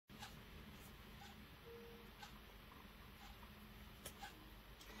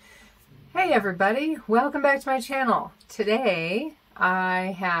Hey everybody, welcome back to my channel. Today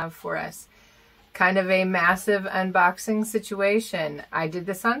I have for us kind of a massive unboxing situation. I did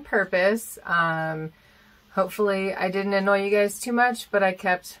this on purpose. Hopefully I didn't annoy you guys too much, but I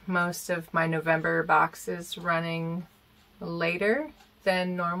kept most of my November boxes running later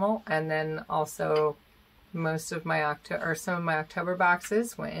than normal, and then also most of my some of my October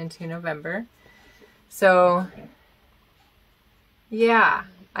boxes went into November. So yeah,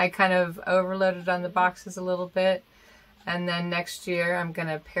 I kind of overloaded on the boxes a little bit, and then next year I'm going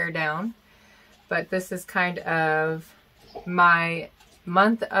to pare down. But this is kind of my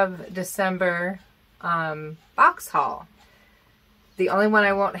month of December box haul. The only one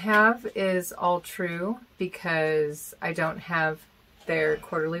I won't have is All True because I don't have their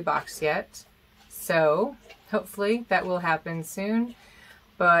quarterly box yet. So hopefully that will happen soon.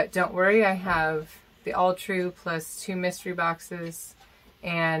 But don't worry, I have the All True plus 2 mystery boxes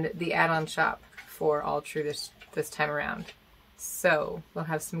and the add-on shop for All True this time around. So we'll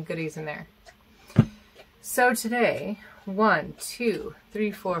have some goodies in there. So today, 1, 2,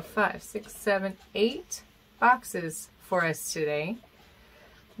 3, 4, 5, 6, 7, 8 boxes for us today.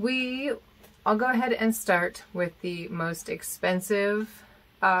 I'll go ahead and start with the most expensive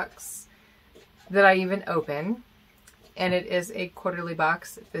box that I even open, and it is a quarterly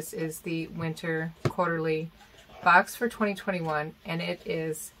box. This is the winter quarterly box for 2021, and it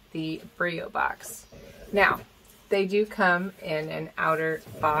is the Brio box. Now, they do come in an outer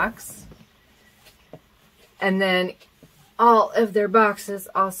box, and then all of their boxes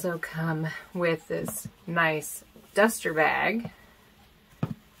also come with this nice duster bag.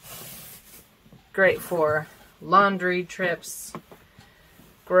 Great for laundry trips,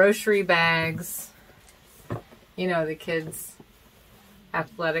 grocery bags, you know, the kids'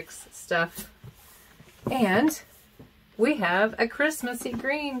 athletics stuff. And we have a Christmassy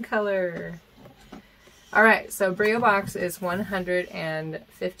green color. Alright, so Brio box is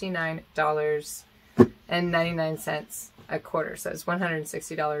 $159.99 a quarter. So it's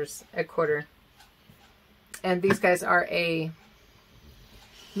 $160 a quarter. And these guys are a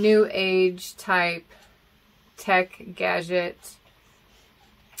new age type tech gadget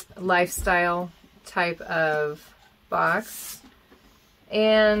lifestyle type of box.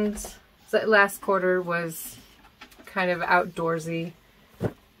 And the last quarter was kind of outdoorsy.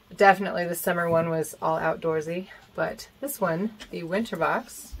 Definitely the summer one was all outdoorsy, but this one, the winter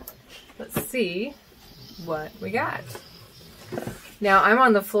box, let's see what we got. Now I'm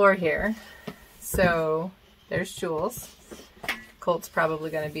on the floor here, so there's Jules. Colt's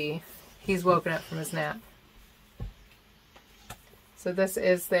probably going to be, he's woken up from his nap. So this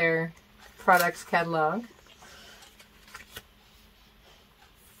is their products catalog.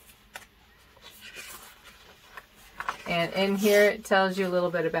 And in here it tells you a little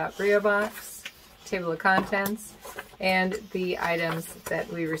bit about Brio box, table of contents, and the items that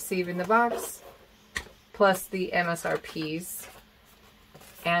we receive in the box, plus the MSRPs,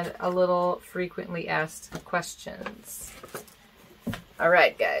 and a little frequently asked questions.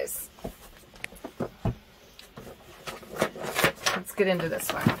 Alright guys, let's get into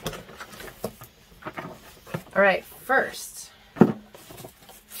this one. Alright, first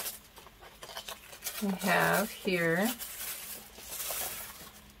we have here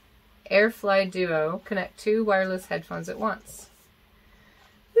AirFly Duo. Connect 2 wireless headphones at once.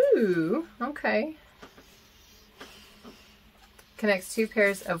 Ooh, okay. Connects 2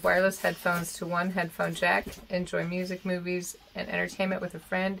 pairs of wireless headphones to 1 headphone jack. Enjoy music, movies, and entertainment with a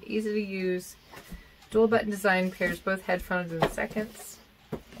friend. Easy to use. Dual button design pairs both headphones in seconds.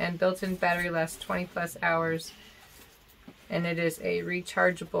 And built-in battery lasts 20 plus hours. And it is a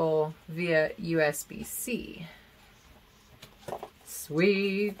rechargeable via USB-C.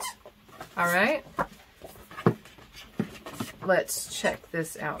 Sweet. Alright. Let's check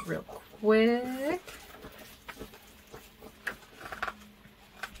this out real quick.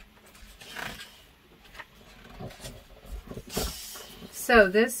 So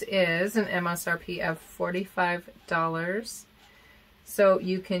this is an MSRP of $45. So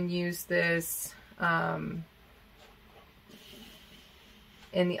you can use this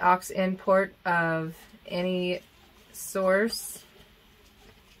in the aux-in port of any source.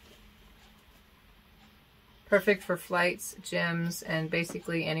 Perfect for flights, gyms, and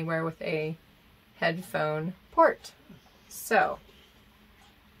basically anywhere with a headphone port. So,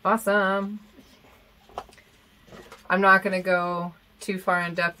 awesome. I'm not going to go too far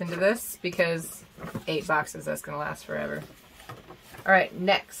in depth into this because 8 boxes, that's going to last forever. Alright,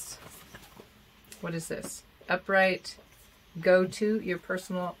 next. What is this? Upright Go To, your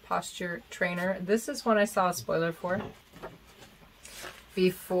personal posture trainer. This is one I saw a spoiler for.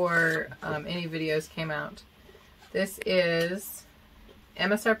 before any videos came out. This is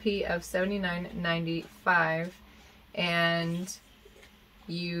MSRP of $79.95, and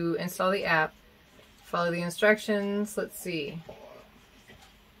you install the app, follow the instructions. Let's see.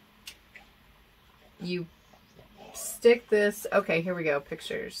 You stick this, okay, here we go,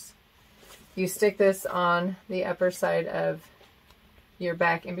 pictures. You stick this on the upper side of your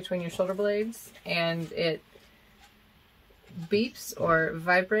back in between your shoulder blades, and it beeps or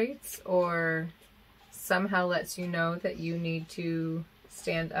vibrates or somehow lets you know that you need to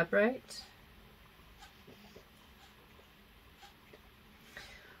stand upright.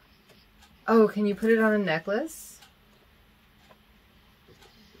 Oh, can you put it on a necklace?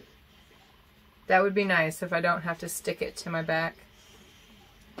 That would be nice if I don't have to stick it to my back.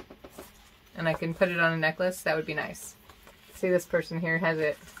 And I can put it on a necklace. That would be nice. See, this person here has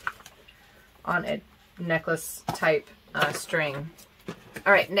it on a necklace type string.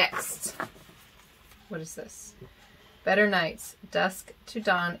 All right, next. What is this? Better Nights Dusk to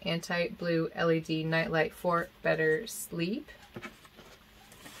Dawn Anti-Blue LED Nightlight for better sleep.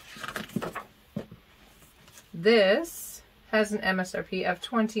 This has an MSRP of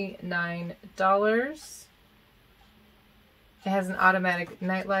 $29. It has an automatic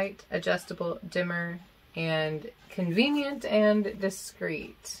nightlight, adjustable dimmer, and convenient and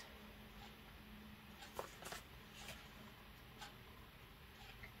discreet.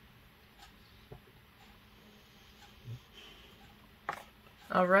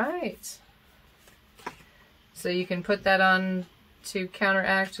 All right. So you can put that on to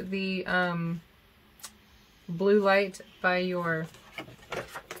counteract the blue light by your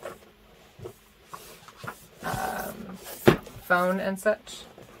phone and such.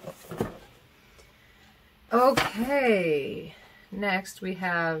 Okay, next we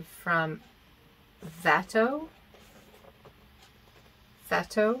have from Vato.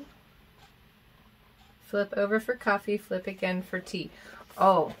 Flip over for coffee, flip again for tea.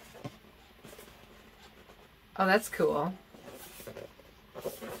 Oh, that's cool.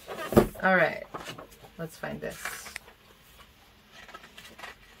 All right, let's find this.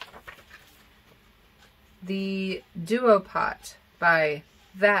 The Duo Pot by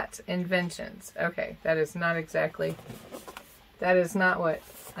That Inventions. Okay, that is not what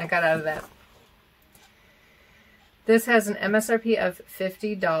I got out of that. This has an MSRP of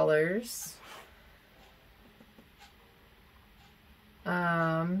 $50.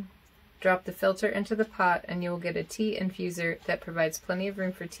 Drop the filter into the pot and you will get a tea infuser that provides plenty of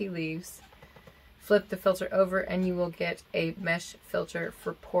room for tea leaves. Flip the filter over and you will get a mesh filter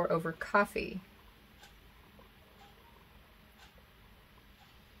for pour over coffee.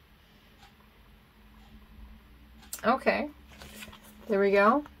 Okay, there we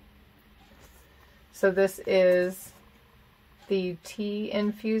go. So this is the tea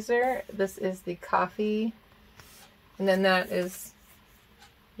infuser. This is the coffee. And then that is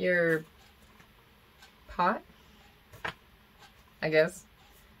your pot, I guess.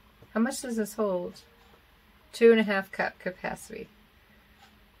 How much does this hold? 2.5 cup capacity.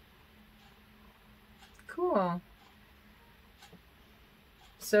 Cool.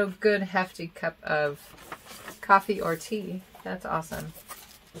 So good hefty cup of coffee or tea. That's awesome.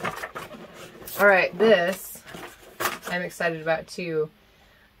 All right, this I'm excited about too.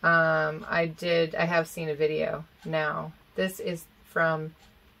 I have seen a video now. This is from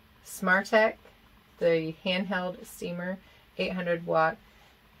Smartech, the handheld steamer, 800 watt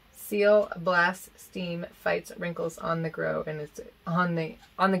seal blast steam fights wrinkles on the go, and it's on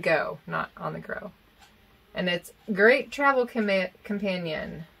the go, not on the grow. And it's great travel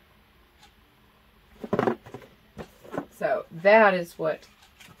companion. So that is what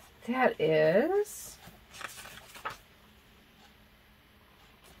that is.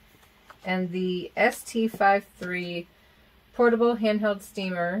 And the ST53 portable handheld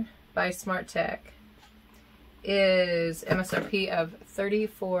steamer by Smartech is MSRP of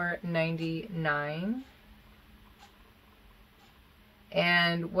 $34.99.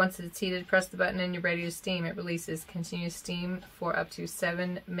 And once it's heated, press the button and you're ready to steam. It releases continuous steam for up to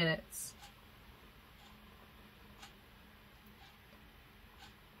 7 minutes.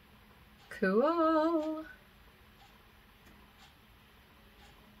 Cool.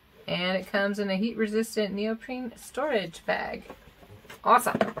 And it comes in a heat-resistant neoprene storage bag.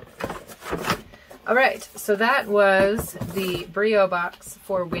 Awesome. All right, so that was the Brio box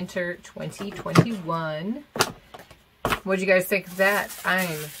for winter 2021. What did you guys think of that? I'm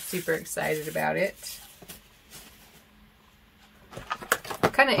super excited about it.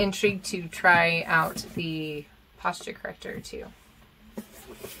 I'm kind of intrigued to try out the posture corrector too.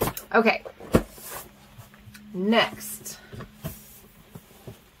 Okay, next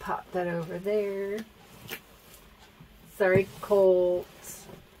pop that over there. Sorry, Colt.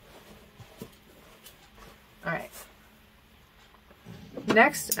 Alright.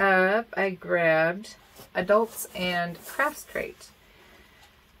 Next up, I grabbed Adults and Crafts Crate.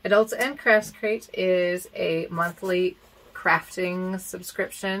 Adults and Crafts Crate is a monthly crafting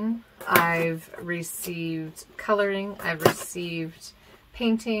subscription. I've received coloring, I've received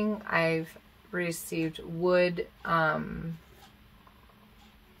painting, I've received wood,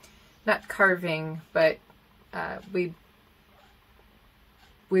 not carving, but we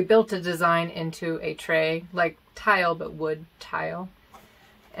built a design into a tray, like tile, but wood tile,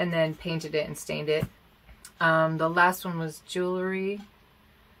 and then painted it and stained it. The last one was jewelry.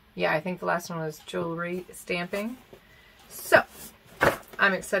 Yeah, I think the last one was jewelry stamping. So,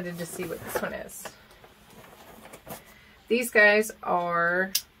 I'm excited to see what this one is. These guys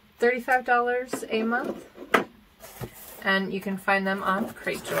are $35 a month, and you can find them on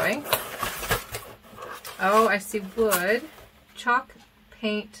Cratejoy. Oh, I see wood, chalk,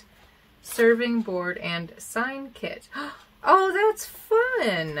 paint, serving board, and sign kit. Oh, that's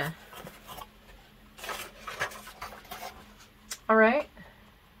fun! Alright.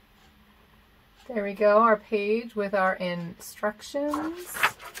 There we go, our page with our instructions.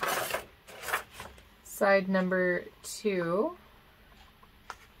 Side number 2.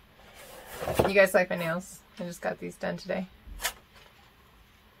 You guys like my nails? I just got these done today.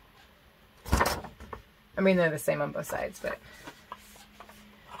 I mean, they're the same on both sides, but...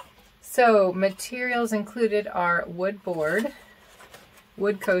 So, materials included are wood board,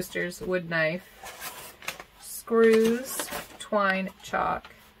 wood coasters, wood knife, screws, twine, chalk,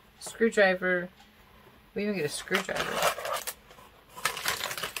 screwdriver. We even get a screwdriver.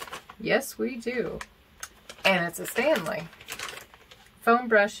 Yes, we do. And it's a Stanley. Foam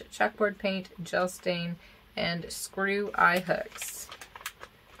brush, chalkboard paint, gel stain, and screw eye hooks.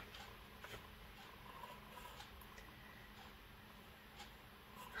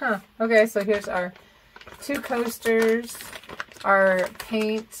 Huh. Okay, so here's our 2 coasters, our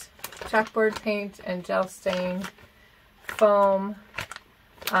paint, chalkboard paint, and gel stain, foam.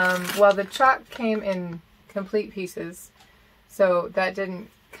 Well, the chalk came in complete pieces, so that didn't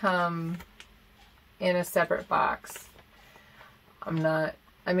come in a separate box. I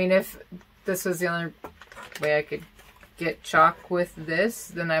mean, if this was the only way I could get chalk with this,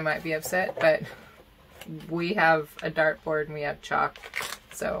 then I might be upset, but we have a dartboard and we have chalk,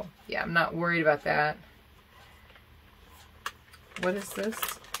 so yeah, I'm not worried about that. What is this?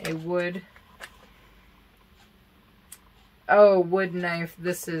 A wood... Oh, wood knife.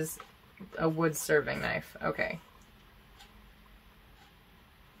 This is a wood serving knife. Okay.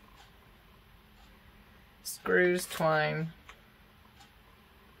 Screws, twine.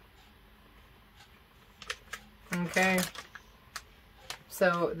 Okay.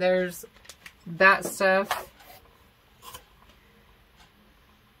 So there's that stuff.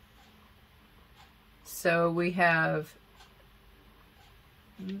 So we have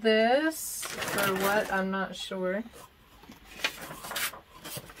this for what? I'm not sure.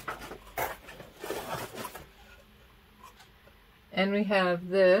 And we have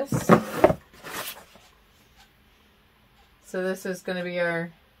this. So this is going to be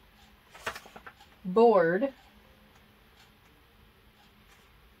our board.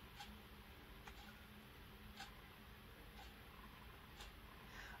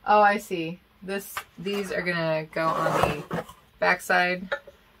 Oh, I see. These are going to go on the back side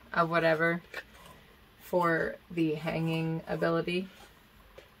of whatever for the hanging ability.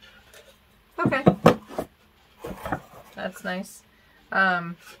 Okay. That's nice.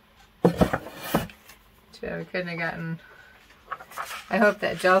 Too bad we couldn't have gotten... I hope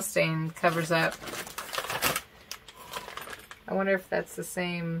that gel stain covers up. I wonder if that's the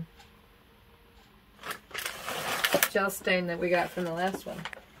same gel stain that we got from the last one.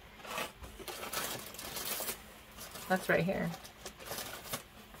 That's right here.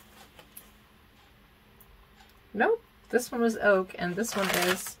 Nope. This one was oak and this one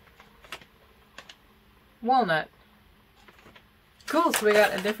is walnut. Cool, so we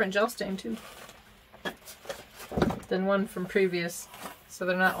got a different gel stain too than one from previous. So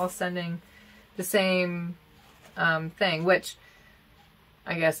they're not all sending the same thing, which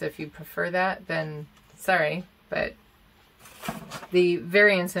I guess if you prefer that, then sorry, but the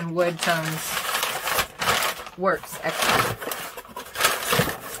variance in wood tones works excellent.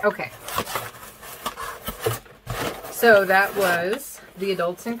 Okay. So that was the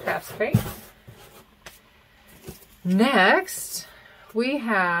Adults and Crafts Crate. Next, we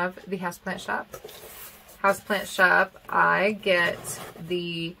have the HousePlantShop. HousePlantShop, I get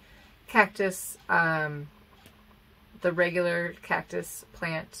the cactus the regular cactus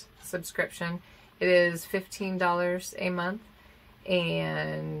plant subscription. It is $15 a month,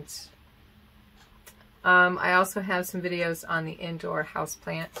 and I also have some videos on the indoor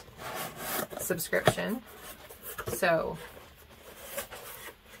houseplant subscription. So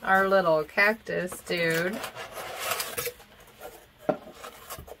our little cactus dude.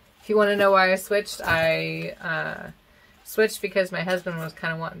 If you want to know why I switched because my husband was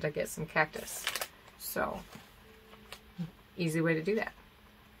kind of wanting to get some cactus. So, easy way to do that.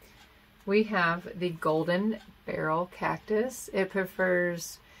 We have the golden barrel cactus. It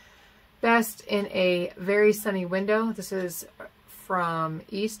prefers best in a very sunny window. This is from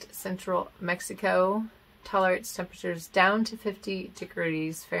East Central Mexico. Tolerates temperatures down to 50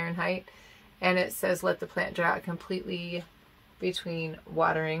 degrees Fahrenheit. And it says let the plant dry out completely between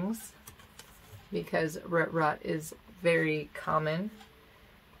waterings because root rot is very common.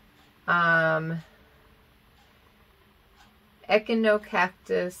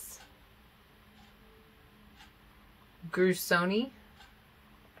 Echinocactus grusoni,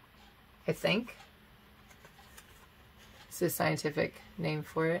 I think. It's a scientific name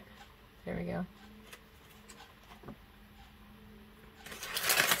for it. There we go.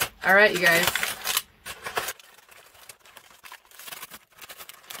 All right, you guys.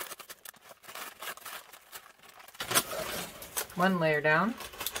 One layer down.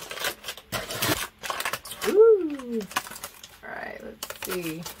 Ooh. All right, let's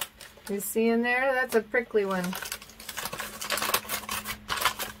see. You see in there? That's a prickly one.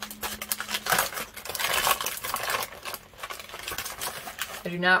 I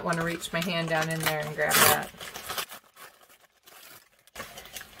do not want to reach my hand down in there and grab that.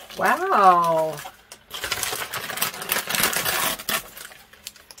 Wow.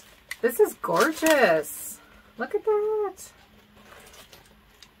 This is gorgeous. Look at that.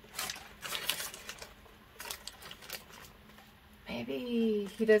 Maybe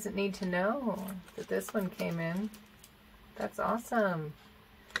he doesn't need to know that this one came in. That's awesome.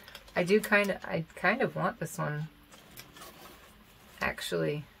 I kind of want this one,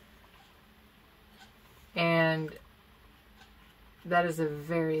 actually. And that is a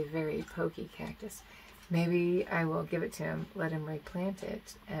very, very pokey cactus. Maybe I will give it to him, let him replant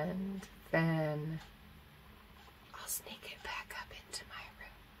it, and then I'll sneak it back up into my room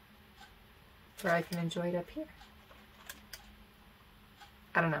where I can enjoy it up here.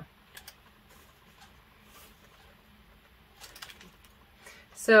 I don't know.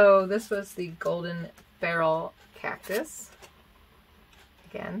 So this was the golden barrel cactus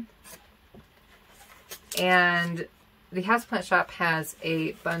again. And the Houseplant Shop has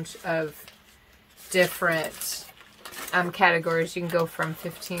a bunch of different categories. You can go from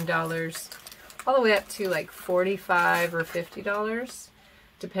 $15 all the way up to like $45 or $50,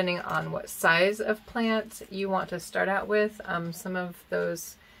 depending on what size of plant you want to start out with. Some of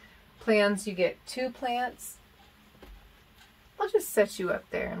those plans, you get 2 plants. I'll just set you up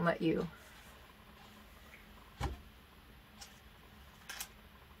there and let you,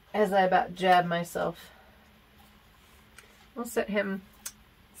 as I about jab myself, we'll set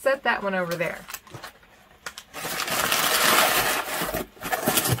that one over there.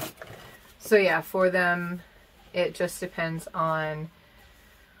 So yeah, for them, it just depends on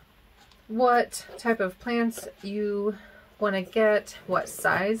what type of plants you want to get, what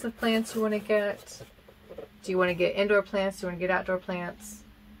size of plants you want to get. Do you want to get indoor plants? Do you want to get outdoor plants?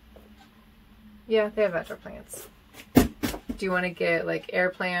 Yeah, they have outdoor plants. Do you want to get like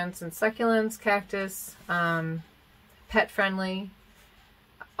air plants and succulents, cactus, pet friendly?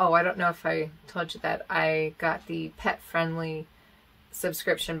 Oh, I don't know if I told you that. I got the pet friendly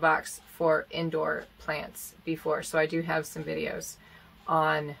subscription box for indoor plants before, so I do have some videos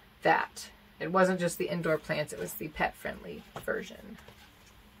on that. It wasn't just the indoor plants, it was the pet friendly version.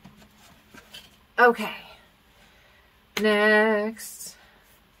 Okay. Next,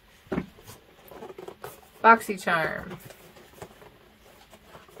 BoxyCharm.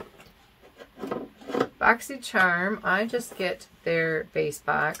 BoxyCharm, I just get their base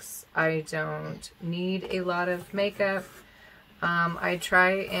box. I don't need a lot of makeup. I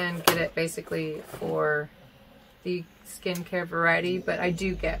try and get it basically for the skincare variety, but I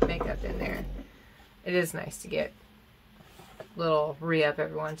do get makeup in there. It is nice to get a little re-up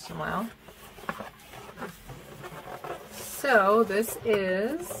every once in a while. So this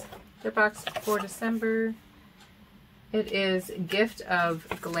is their box for December. It is Gift of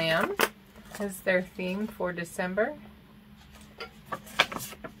Glam is their theme for December.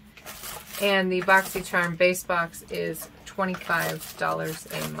 And the BoxyCharm base box is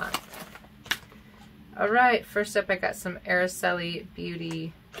 $25 a month. Alright, first up I got some Araceli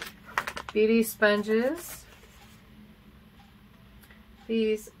Beauty sponges.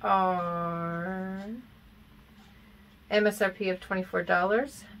 These are MSRP of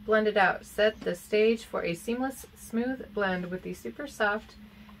 $24. Blend it out. Set the stage for a seamless, smooth blend with the super soft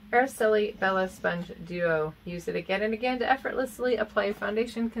Araceli Bella Sponge Duo. Use it again and again to effortlessly apply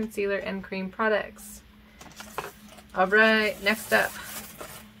foundation, concealer, and cream products. Alright, next up.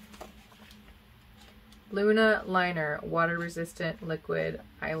 Luna Liner, water resistant liquid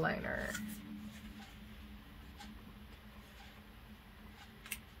eyeliner.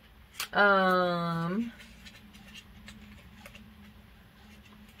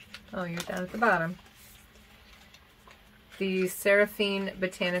 Oh, you're down at the bottom. The Seraphine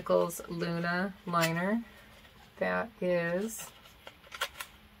Botanicals Luna Liner. That is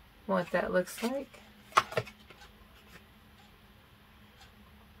what that looks like.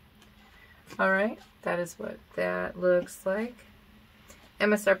 Alright, that is what that looks like.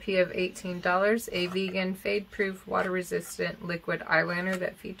 MSRP of $18. A vegan, fade-proof, water-resistant liquid eyeliner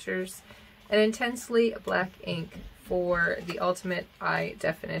that features an intensely black ink for the ultimate eye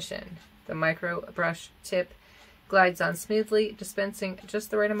definition. The micro brush tip glides on smoothly, dispensing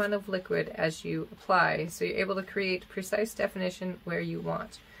just the right amount of liquid as you apply, so you're able to create precise definition where you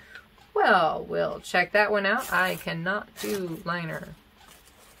want. Well, we'll check that one out. I cannot do liner.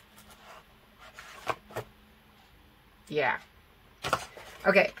 Yeah.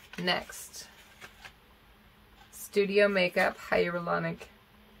 Okay, next. Studio Makeup Hyaluronic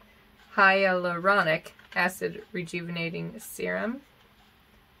Acid Rejuvenating Serum.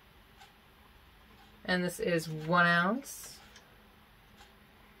 And this is 1 ounce.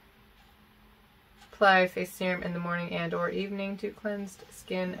 Apply face serum in the morning and or evening to cleansed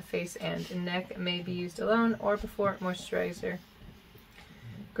skin, face, and neck. May be used alone or before moisturizer.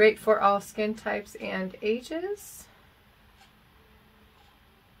 Great for all skin types and ages.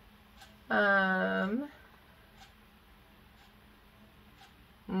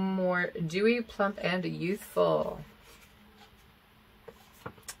 More dewy, plump, and youthful.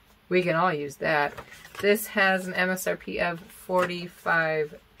 We can all use that. This has an MSRP of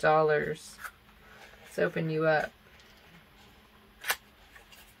 $45. Let's open you up.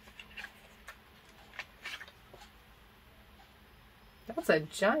 That's a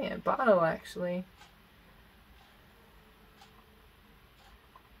giant bottle, actually.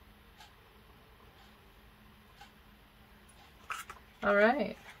 All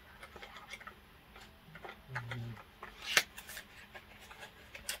right.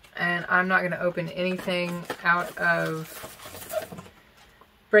 And I'm not going to open anything out of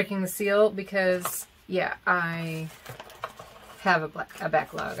breaking the seal because, yeah, I have a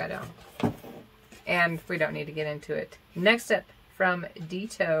backlog. I don't. And we don't need to get into it. Next up from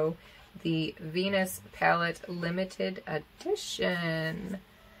Dito, the Venus Palette Limited Edition.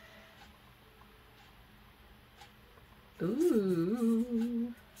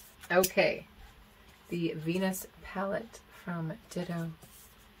 Ooh. Okay. The Venus Palette from Ditto.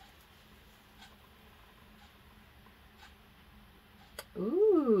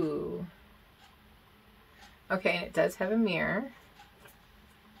 Ooh. Okay, and it does have a mirror.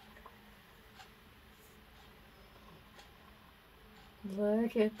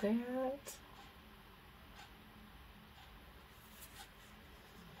 Look at that.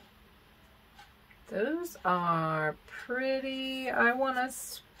 Those are pretty. I want to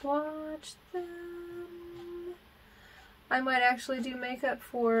swatch them. I might actually do makeup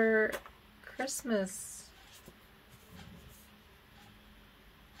for Christmas.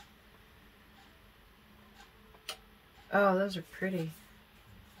 Oh, those are pretty.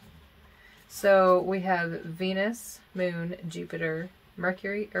 So we have Venus, Moon, Jupiter,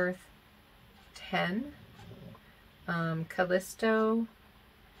 Mercury, Earth, 10, Callisto,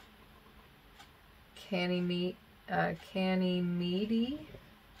 Ganymede,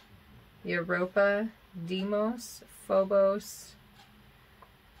 Europa, Deimos, Phobos,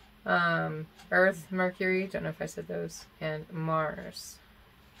 Earth, Mercury, don't know if I said those, and Mars.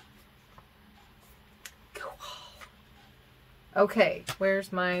 Okay,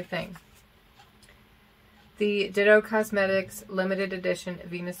 where's my thing? The Ditto Cosmetics Limited Edition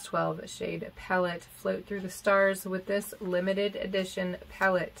Venus 12 Shade Palette. Float through the stars with this limited edition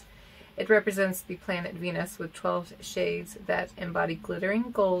palette. It represents the planet Venus with 12 shades that embody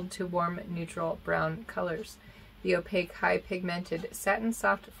glittering gold to warm neutral brown colors. The opaque, high pigmented satin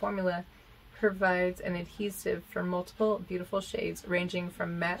soft formula provides an adhesive for multiple beautiful shades ranging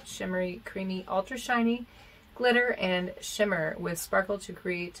from matte, shimmery, creamy, ultra shiny, glitter, and shimmer with sparkle to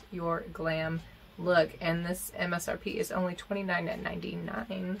create your glam look. And this MSRP is only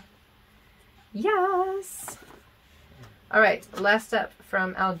 $29.99. Yes! Alright, last up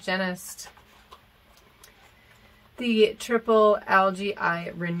from Algenist. The Triple Algae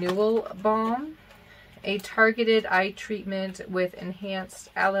Eye Renewal Balm, a targeted eye treatment with enhanced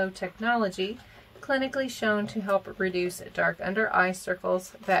aloe technology, clinically shown to help reduce dark under eye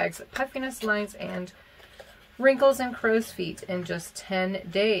circles, bags, puffiness, lines, and wrinkles and crow's feet in just 10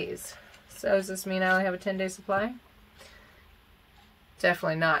 days. So does this mean I only have a 10-day supply?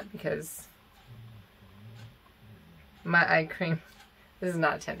 Definitely not, because my eye cream, this is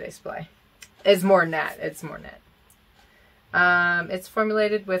not a 10-day supply. It's more than that. It's more than that. It's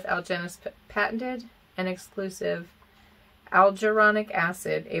formulated with Algenus patented and exclusive algironic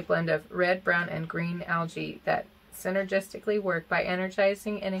acid, a blend of red, brown, and green algae that synergistically work by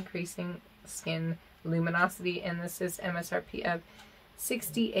energizing and increasing skin luminosity. And this is MSRP of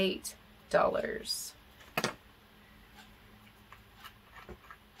 $68.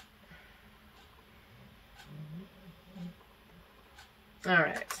 All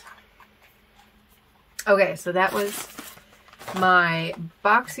right. Okay, so that was my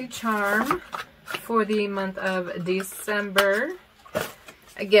BoxyCharm for the month of December.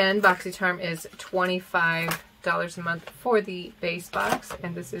 Again, BoxyCharm is $25 a month for the base box,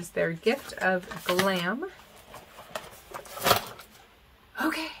 and this is their gift of glam.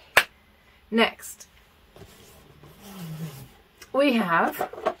 Okay, next we have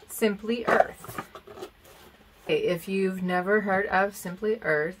Simply Earth. Okay, if you've never heard of Simply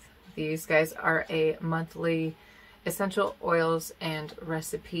Earth, these guys are a monthly essential oils and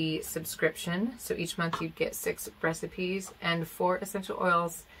recipe subscription. So each month you get 6 recipes and 4 essential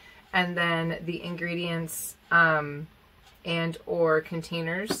oils, and then the ingredients and or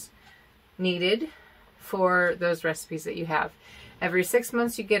containers needed for those recipes that you have. Every 6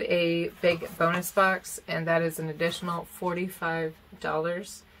 months you get a big bonus box, and that is an additional $45.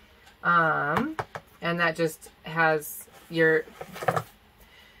 And that just has your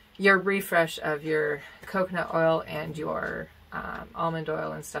refresh of your coconut oil and your almond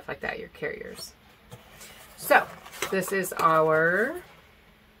oil and stuff like that, your carriers. So this is our,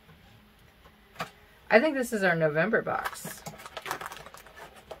 I think this is our November box.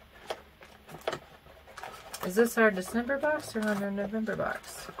 Is this our December box or our November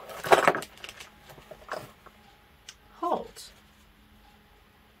box? Hold.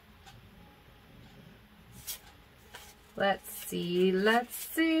 Let's see.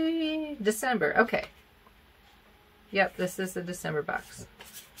 December. Okay. Yep, this is the December box.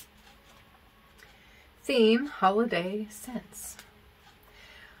 Theme, holiday scents.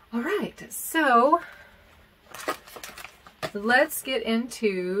 All right, so let's get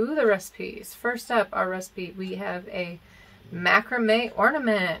into the recipes. First up, our recipe, we have a macrame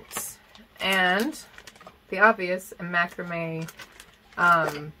ornament, and the obvious macrame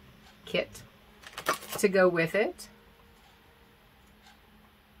kit to go with it.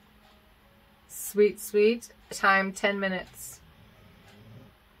 Sweet, sweet. Time 10 minutes.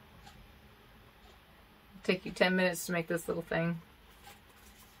 Take you 10 minutes to make this little thing.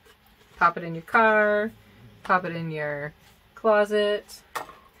 Pop it in your car. Pop it in your closet.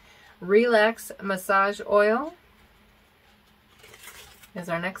 Relax massage oil is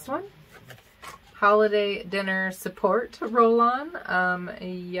our next one. Holiday dinner support roll-on.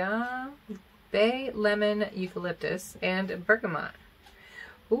 Yeah. Bay, lemon, eucalyptus, and bergamot.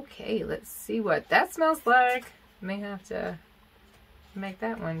 Okay, let's see what that smells like. May have to make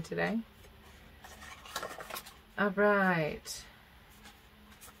that one today. All right.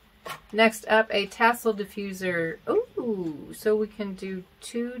 Next up, a tassel diffuser. Ooh, so we can do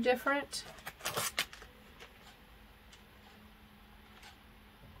 2 different.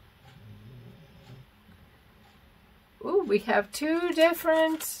 Ooh, we have 2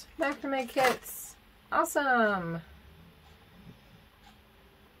 different macrame kits. Awesome.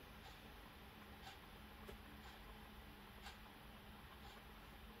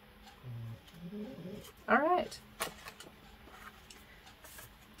 All right.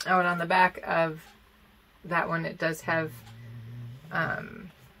 Oh, and on the back of that one, it does have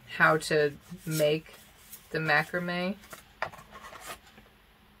how to make the macrame.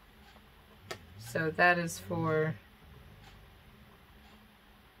 So that is for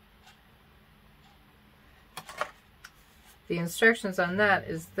the instructions on that.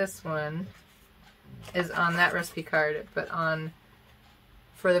 Is this one is on that recipe card, but on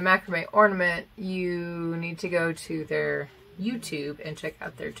for the macrame ornament, you need to go to their YouTube and check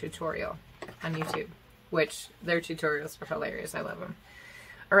out their tutorial on YouTube, which their tutorials are hilarious. I love them.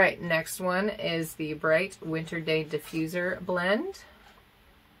 All right, next one is the Bright Winter Day Diffuser Blend.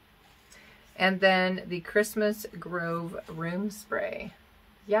 And then the Christmas Grove Room Spray.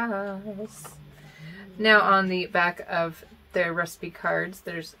 Yes. Now on the back of their recipe cards,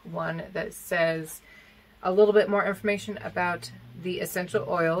 there's one that says a little bit more information about the essential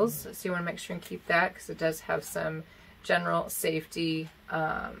oils. So you want to make sure and keep that because it does have some general safety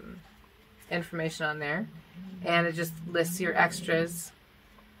information on there. And it just lists your extras.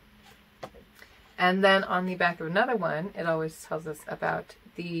 And then on the back of another one, it always tells us about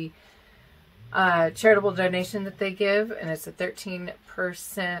the charitable donation that they give. And it's a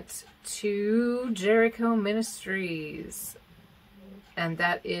 13% to Jericho Ministries. And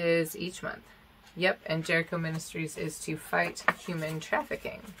that is each month. Yep, and Jericho Ministries is to fight human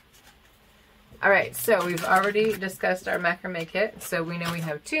trafficking. Alright, so we've already discussed our macrame kit. So we know we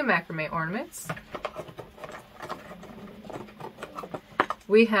have 2 macrame ornaments.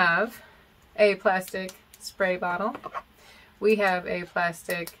 We have a plastic spray bottle. We have a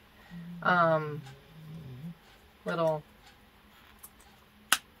plastic little,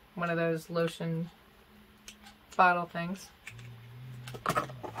 one of those lotion bottle things.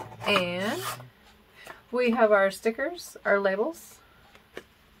 And we have our stickers, our labels,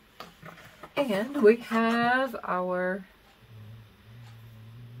 and we have our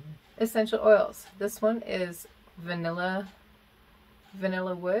essential oils. This one is vanilla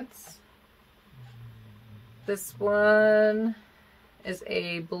woods. This one is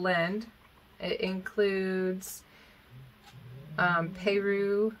a blend. It includes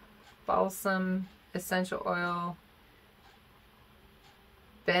Peru balsam essential oil,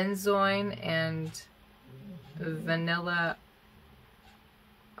 benzoin, and vanilla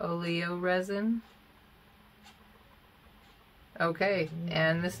oleo resin. Okay,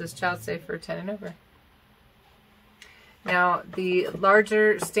 and this is child safe for 10 and over. Now, the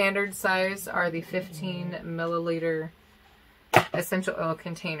larger standard size are the 15 milliliter essential oil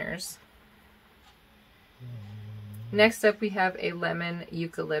containers. Next up, we have a lemon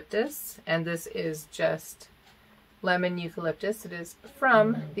eucalyptus, and this is just lemon eucalyptus. It is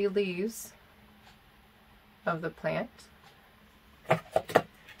from the leaves of the plant.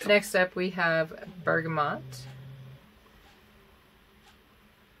 Next up, we have bergamot.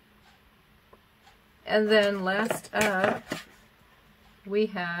 And then last up, we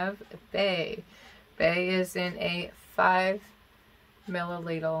have bay. Bay is in a 5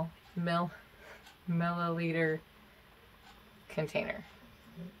 milliliter container.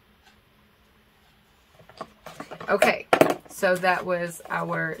 Okay, so that was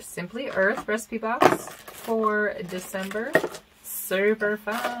our Simply Earth recipe box for December. Super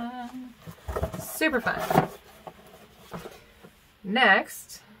fun. Super fun.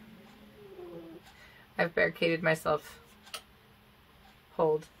 Next, I've barricaded myself.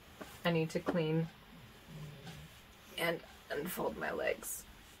 Hold. I need to clean and unfold my legs.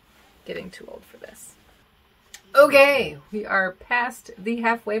 Getting too old for this. Okay, we are past the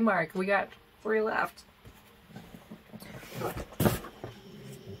halfway mark. We got 3 left.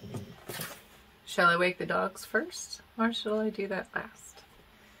 Shall I wake the dogs first, or shall I do that last?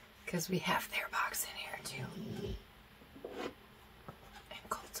 Because we have their box in here too. And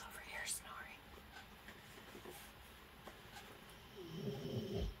Colt's over here snoring.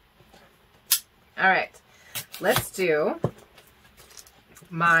 Alright, let's do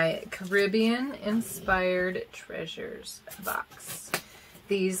my Caribbean-inspired treasures box.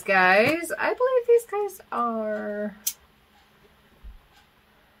 These guys, I believe these guys are...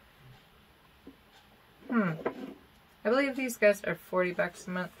 I believe these guys are 40 bucks a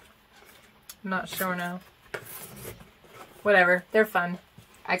month. I'm not sure now. Whatever, they're fun.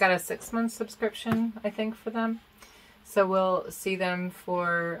 I got a 6-month subscription, I think, for them. So we'll see them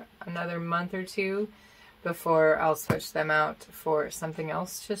for another month or 2 before I'll switch them out for something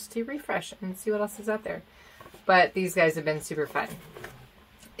else just to refresh and see what else is out there. But these guys have been super fun.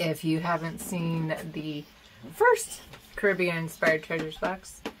 If you haven't seen the first Caribbean-inspired treasures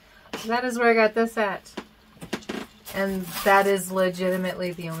box, that is where I got this at. And that is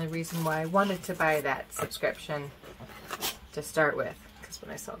legitimately the only reason why I wanted to buy that subscription to start with. Because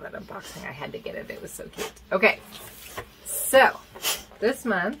when I saw that unboxing, I had to get it. It was so cute. Okay, so this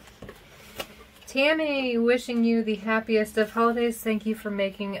month, Tammy, wishing you the happiest of holidays. Thank you for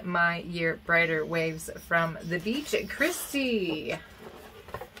making my year brighter. Waves from the beach. Christy.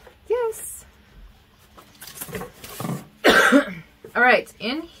 Yes. All right,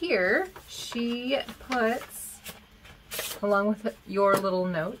 in here, she puts, along with your little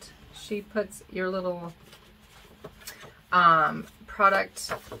note, she puts your little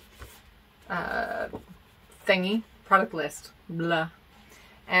product thingy, product list, blah,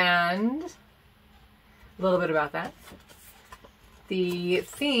 and a little bit about that. The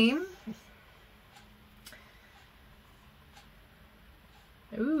theme,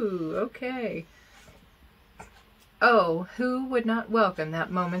 ooh, okay. Oh, who would not welcome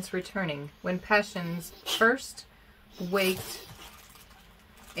that moment's returning when passions first waked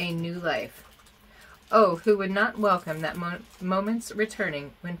a new life? Oh, who would not welcome that moment's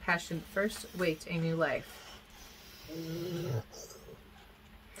returning when passion first waked a new life?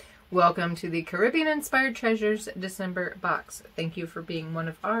 Welcome to the Caribbean Inspired Treasures December box. Thank you for being one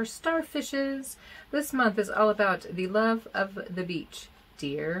of our starfishes. This month is all about the love of the beach.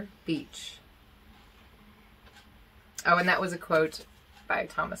 Dear Beach. Oh, and that was a quote by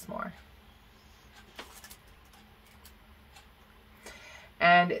Thomas More.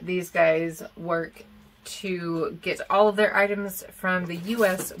 And these guys work to get all of their items from the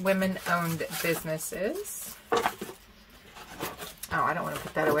U.S. women-owned businesses. Oh, I don't want to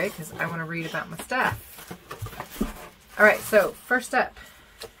put that away because I want to read about my stuff. All right, so first up,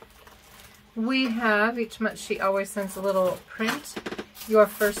 we have, each month she always sends a little print. Your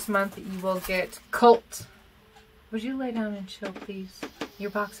first month you will get Cult. Would you lay down and chill, please? Your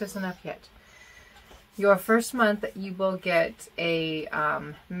box isn't up yet. Your first month you will get a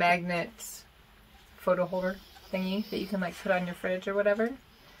magnet photo holder thingy that you can like put on your fridge or whatever.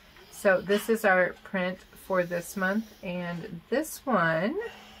 So this is our print for this month, and this one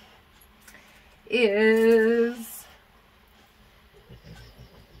is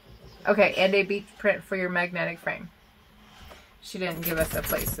okay, and a beach print for your magnetic frame. She didn't give us a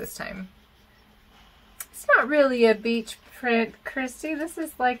place this time. It's not really a beach print, Christy. This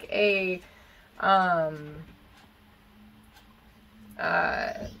is like a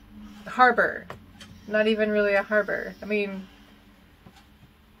harbor. Not even really a harbor. I mean,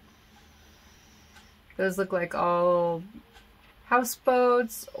 those look like all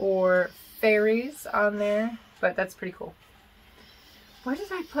houseboats or ferries on there, but that's pretty cool. Where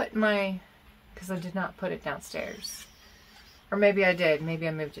did I put my, because I did not put it downstairs. Or maybe I did. Maybe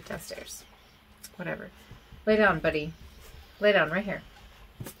I moved it downstairs. Whatever. Lay down, buddy. Lay down right here.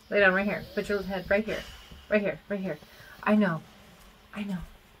 Lay down right here. Put your head right here. Right here. Right here. I know. I know.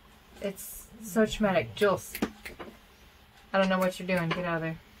 It's so traumatic. Jules. I don't know what you're doing. Get out of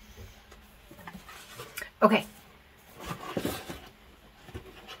there. Okay.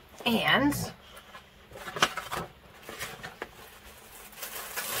 And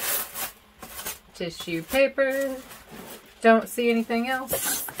tissue paper. Don't see anything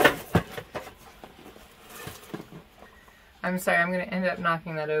else. I'm sorry, I'm going to end up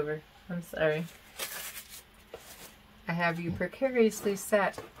knocking that over. I'm sorry. I have you precariously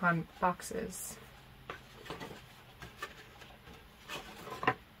sat on boxes.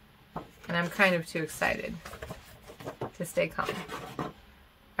 And I'm kind of too excited to stay calm.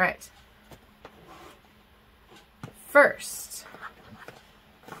 Alright. First,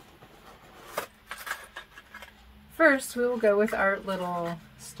 we will go with our little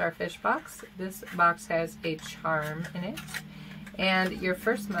starfish box. This box has a charm in it. And your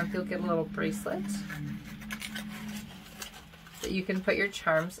first month you'll get a little bracelet that you can put your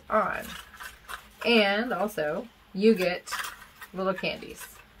charms on. And also, you get little candies.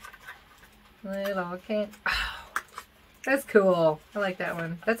 Little candy. Oh, that's cool. I like that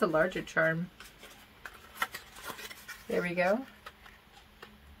one. That's a larger charm. There we go.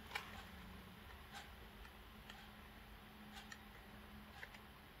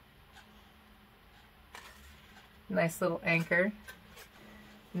 Nice little anchor.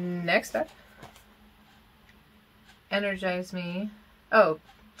 Next up, Energize Me. Oh,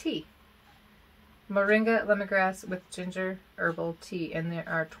 tea. Moringa lemongrass with ginger herbal tea. And there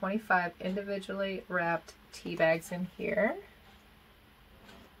are 25 individually wrapped tea bags in here.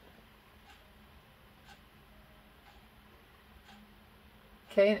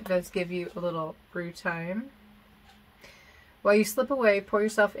 Okay, and it does give you a little brew time. While you slip away, pour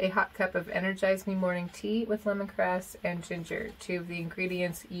yourself a hot cup of Energize Me morning tea with lemongrass and ginger, 2 of the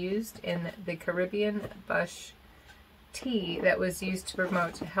ingredients used in the Caribbean bush tea that was used to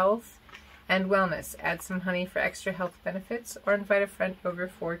promote health and wellness. Add some honey for extra health benefits, or invite a friend over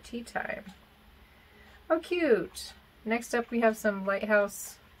for tea time. Oh, cute! Next up, we have some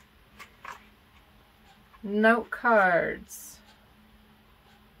Lighthouse note cards.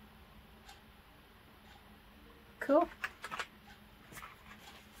 Cool.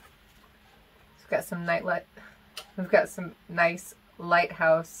 We've got some nice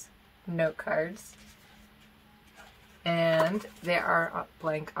lighthouse note cards, and they are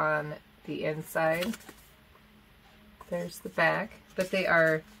blank on the inside. There's the back, but they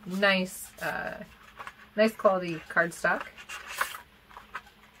are nice, nice quality cardstock.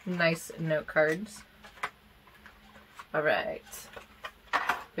 Nice note cards. All right,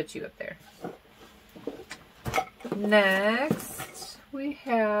 put you up there. Next, we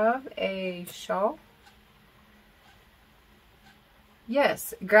have a shawl.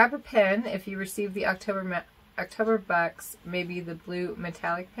 Yes, grab a pen if you receive the October box, maybe the blue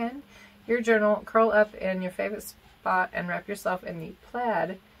metallic pen. Your journal, curl up in your favorite spot and wrap yourself in the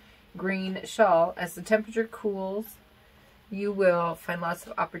plaid green shawl. As the temperature cools, you will find lots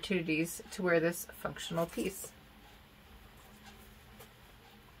of opportunities to wear this functional piece.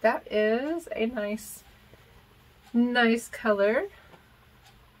 That is a nice color.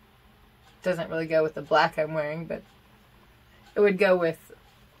 Doesn't really go with the black I'm wearing, but it would go with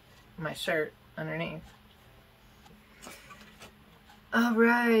my shirt underneath. All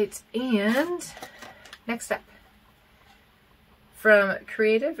right, and next up, from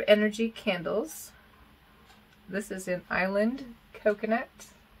Creative Energy Candles, this is an Island Coconut.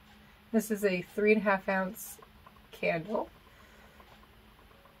 This is a 3.5 ounce candle.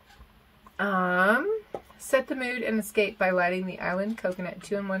 Set the mood and escape by lighting the Island Coconut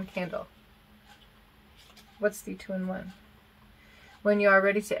 2-in-1 candle. What's the 2-in-1? When you are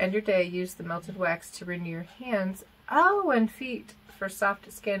ready to end your day, use the melted wax to renew your hands, and feet for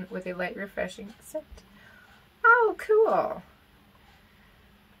soft skin with a light, refreshing scent. Oh, cool.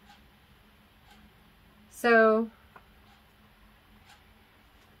 So,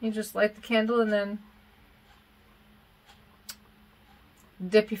 you just light the candle and then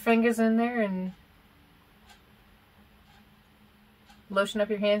dip your fingers in there and lotion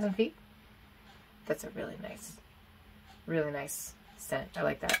up your hands and feet. That's a really nice scent. I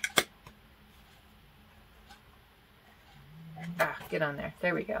like that. Get on there.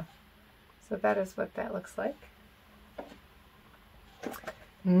 There we go. So that is what that looks like.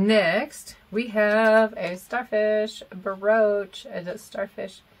 Next, we have a starfish brooch and a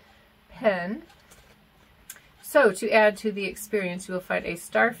starfish pen. So to add to the experience, you will find a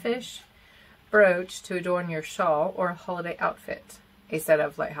starfish brooch to adorn your shawl or holiday outfit, a set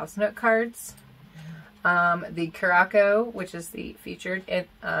of lighthouse note cards, the Kekao, which is the featured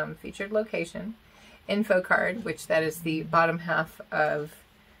location, info card, which that is the bottom half of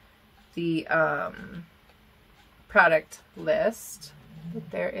the product list.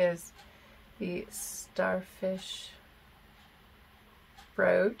 But there is the starfish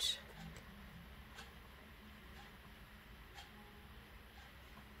brooch.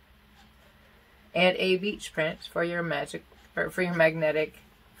 And a beach print for your magnetic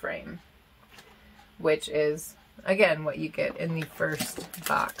frame, which is again what you get in the first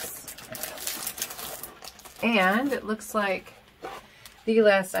box. And it looks like the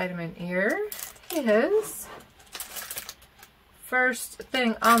last item in here is first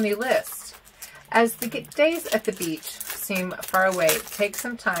thing on the list. As the days at the beach seem far away, take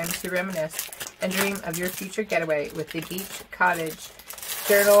some time to reminisce and dream of your future getaway with the Beach Cottage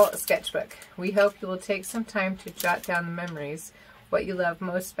Journal Sketchbook. We hope you will take some time to jot down the memories, what you love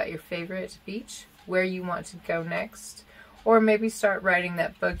most about your favorite beach, where you want to go next, or maybe start writing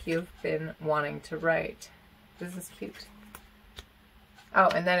that book you've been wanting to write. This is cute. Oh,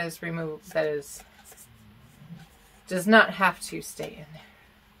 and that is removed. That is does not have to stay in there.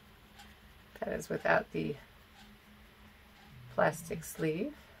 That is without the plastic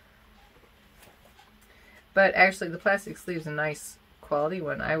sleeve. But actually the plastic sleeve is a nice quality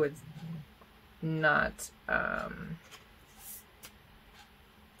one. I would not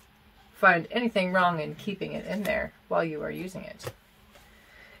find anything wrong in keeping it in there while you are using it.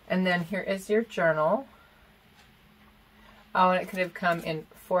 And then here is your journal. Oh, and it could have come in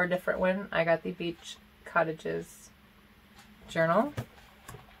 4 different ones. I got the Beach Cottages journal.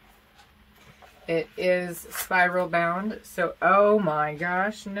 It is spiral bound, so oh my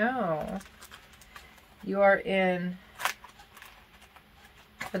gosh, no. You are in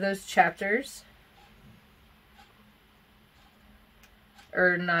for those chapters,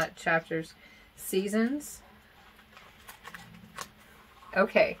 or not chapters, seasons.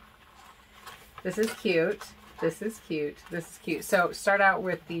 Okay, this is cute. This is cute. This is cute. So start out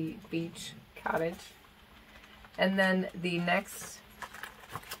with the beach cottage. And then the next,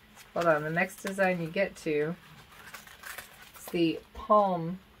 hold on, the next design you get to is the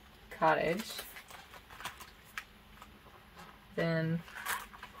palm cottage. Then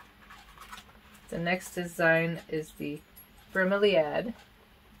the next design is the bromeliad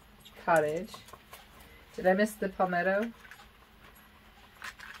cottage. Did I miss the palmetto?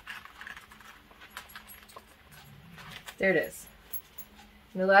 There it is.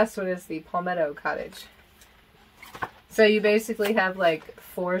 And the last one is the palmetto cottage. So you basically have like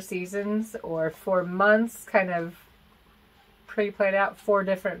 4 seasons or 4 months kind of pre-planned out, 4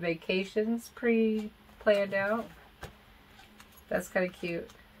 different vacations pre-planned out. That's kind of cute.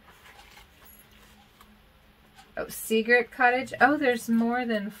 Oh, sea grape cottage. Oh, there's more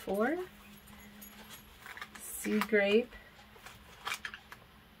than 4. Sea grape.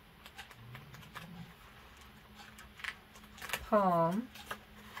 Calm.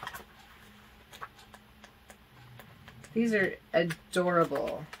 These are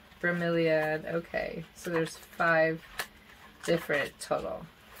adorable. Bromeliad. Okay, so there's 5 different total.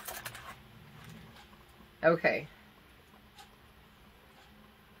 Okay.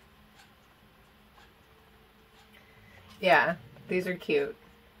 Yeah, these are cute.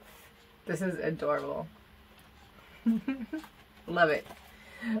 This is adorable. Love it.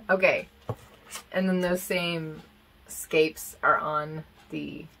 Okay. And then those same scapes are on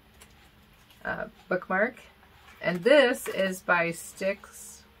the bookmark. And this is by Stick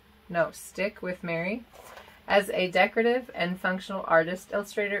with Mary. As a decorative and functional artist,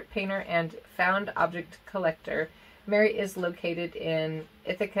 illustrator, painter, and found object collector, Mary is located in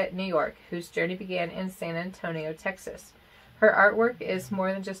Ithaca, New York, whose journey began in San Antonio, Texas. Her artwork is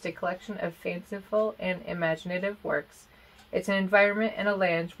more than just a collection of fanciful and imaginative works. It's an environment and a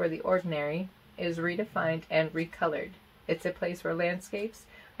land where the ordinary is redefined and recolored. It's a place where landscapes,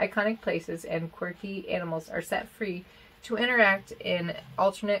 iconic places, and quirky animals are set free to interact in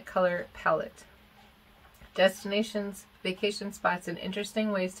alternate color palette. Destinations, vacation spots, and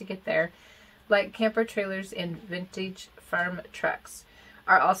interesting ways to get there, like camper trailers and vintage farm trucks,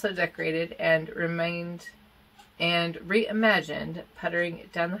 are also decorated and reimagined, puttering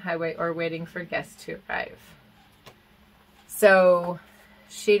down the highway or waiting for guests to arrive. So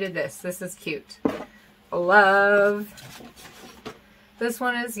she did this. This is cute. Love. This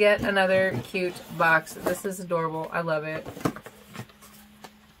one is yet another cute box. This is adorable. I love it.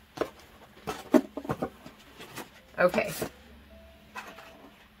 Okay.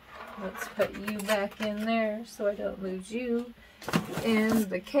 Let's put you back in there so I don't lose you in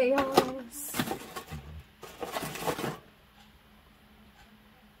the chaos.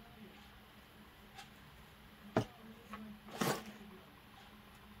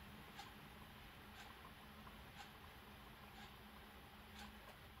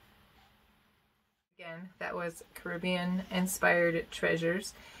 Again, that was Caribbean inspired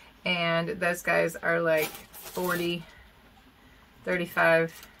treasures, and those guys are like 40,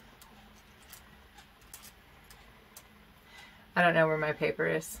 35. I don't know where my paper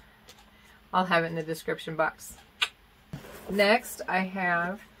is. I'll have it in the description box. Next, I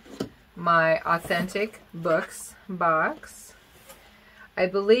have my Authentic Books box. I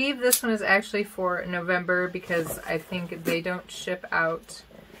believe this one is actually for November because I think they don't ship out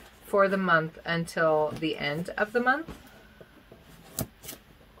for the month until the end of the month.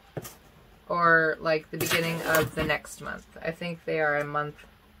 Or like the beginning of the next month. I think they are a month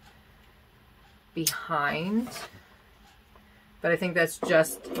behind. But I think that's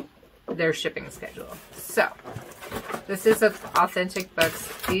just their shipping schedule. So, this is Authentic Books.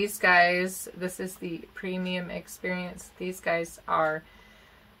 These guys, this is the premium experience. These guys are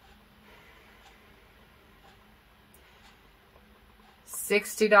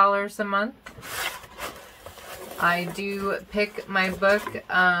 $60 a month. I do pick my book.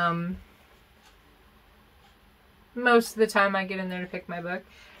 Most of the time I get in there to pick my book.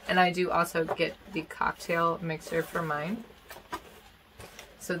 And I do also get the cocktail mixer for mine.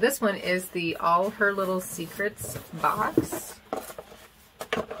 So this one is the All Her Little Secrets box.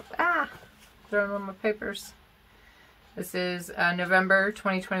 Ah! Throwing on my papers. This is November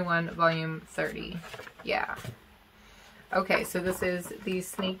 2021, volume 30. Yeah. Okay, so this is the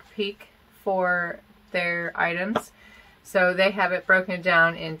sneak peek for their items. So they have it broken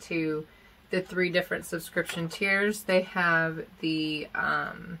down into the 3 different subscription tiers. They have the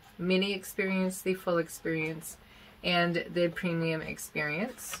mini experience, the full experience, and the premium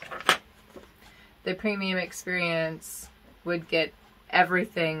experience. The premium experience would get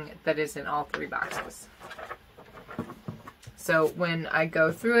everything that is in all 3 boxes. So when I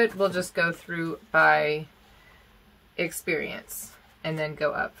go through it, we'll just go through by experience and then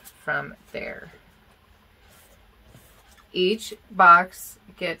go up from there. Each box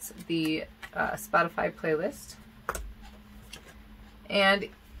gets the Spotify playlist, and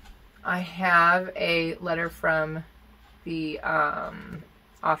I have a letter from the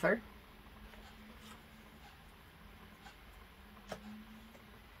author,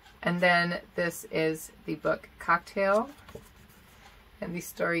 and then this is the book Cocktail, and the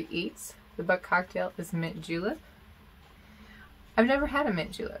story Eats. The book Cocktail is Mint Julep. I've never had a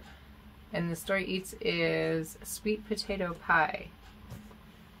mint julep. And the story Eats is Sweet Potato Pie.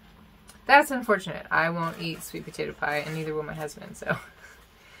 That's unfortunate. I won't eat sweet potato pie, and neither will my husband, so.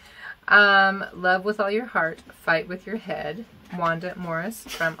 Love with All Your Heart, Fight with Your Head, Wanda Morris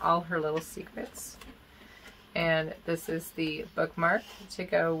from All Her Little Secrets. And this is the bookmark to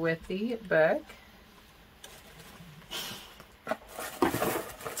go with the book.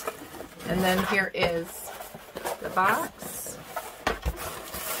 And then here is the box.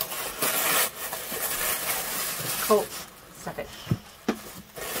 Colt, stop it.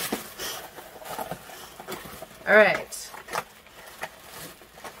 All right.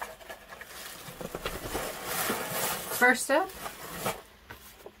 First up,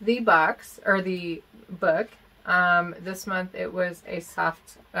 the box, or the book. This month it was a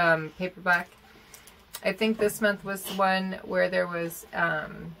soft paperback. I think this month was the one where there was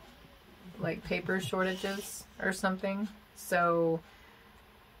like paper shortages or something. So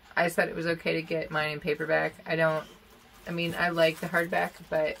I said it was okay to get mine in paperback. I mean, I like the hardback,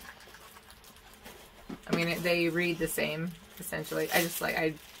 but I mean, they read the same, essentially.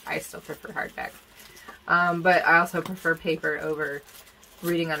 I still prefer hardback. But I also prefer paper over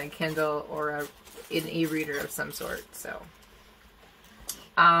reading on a Kindle or an e-reader of some sort, so.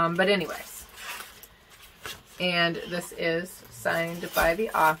 But anyways. And this is signed by the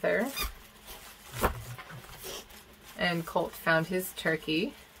author. And Colt found his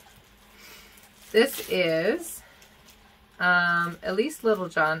turkey. This is Elise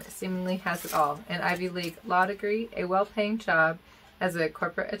Littlejohn seemingly has it all. An Ivy League law degree, a well-paying job as a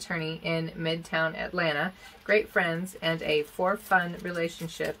corporate attorney in Midtown Atlanta, great friends, and a for-fun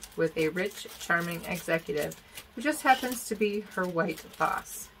relationship with a rich, charming executive who just happens to be her white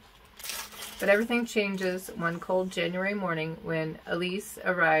boss. But everything changes one cold January morning when Elise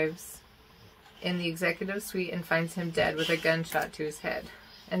arrives in the executive suite and finds him dead with a gunshot to his head.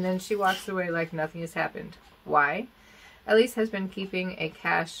 And then she walks away like nothing has happened. Why? Elise has been keeping a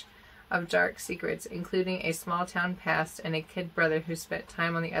cache of dark secrets, including a small-town past and a kid brother who spent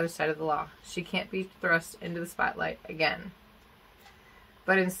time on the other side of the law. She can't be thrust into the spotlight again.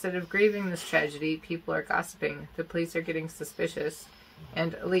 But instead of grieving this tragedy, people are gossiping. The police are getting suspicious,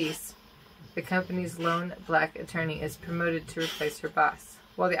 and Elise, the company's lone black attorney, is promoted to replace her boss.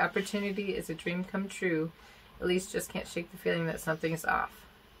 While the opportunity is a dream come true, Elise just can't shake the feeling that something is off.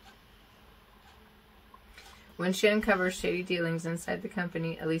 When she uncovers shady dealings inside the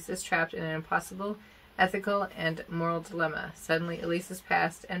company, Elise is trapped in an impossible ethical and moral dilemma. Suddenly, Elise's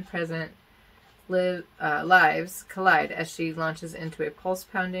past and present lives collide as she launches into a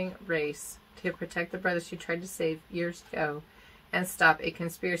pulse-pounding race to protect the brother she tried to save years ago and stop a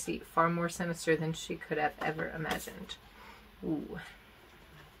conspiracy far more sinister than she could have ever imagined. Ooh.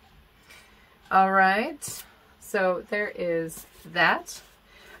 All right. So there is that.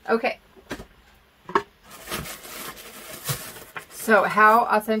 Okay. So how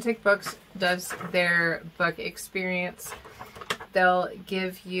Authentic Books does their book experience, they'll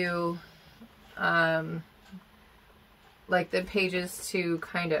give you like the pages to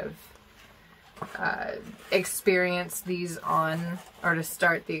kind of experience these on, or to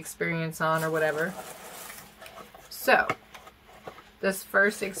start the experience on, or whatever. So this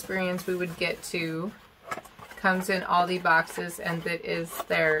first experience we would get to comes in all the boxes, and that is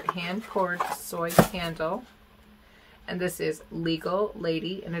their hand-poured soy candle. And this is Legal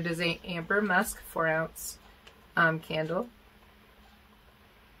Lady, and it is a amber musk 4-ounce candle.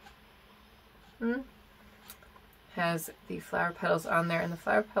 Has the flower petals on there, and the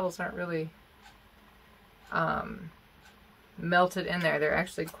flower petals aren't really melted in there. They're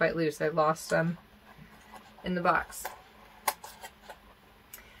actually quite loose. I lost some in the box.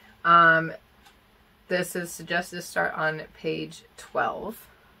 This is suggested to start on page 12,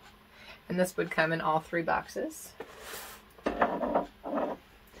 and this would come in all 3 boxes.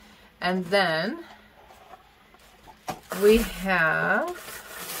 And then we have,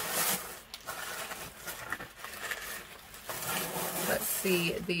 let's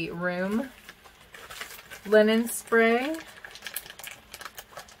see, the room linen spray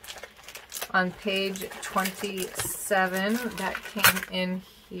on page 27. That came in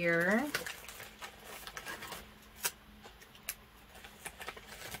here.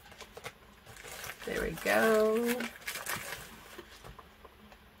 There we go.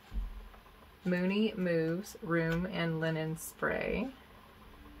 Mooney Moves Room and Linen Spray.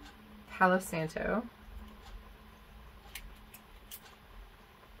 Palo Santo.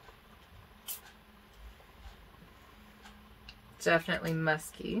 Definitely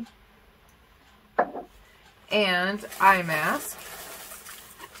musky. And eye mask.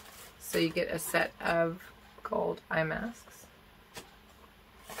 So you get a set of gold eye masks.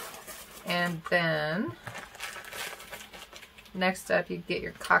 And then next up, you get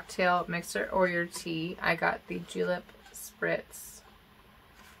your cocktail mixer or your tea. I got the Julep Spritz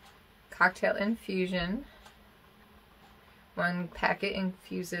Cocktail Infusion. One packet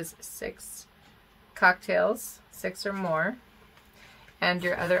infuses 6 cocktails, 6 or more. And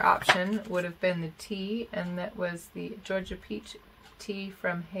your other option would have been the tea, and that was the Georgia Peach Tea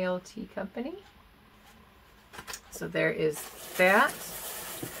from Hale Tea Company. So there is that.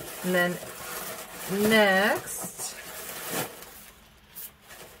 And then Next,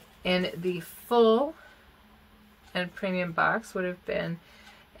 in the full and premium box would have been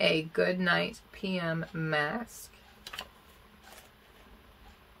a Good Night PM mask.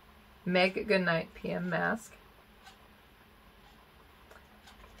 Meg Good Night PM mask.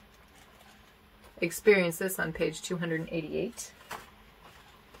 Experience this on page 288.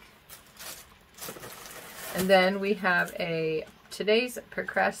 And then we have a today's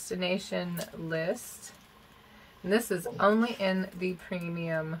procrastination list. And this is only in the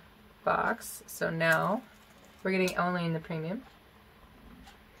premium box. So now we're getting only in the premium.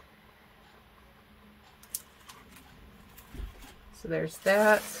 So there's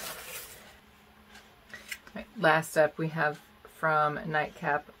that. Right, last up we have from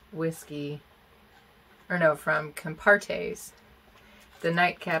Nightcap Whiskey, or no, from Compartes, the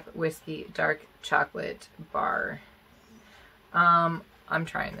Nightcap Whiskey Dark Chocolate Bar. I'm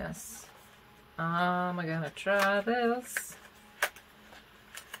trying this. I'm gonna try this.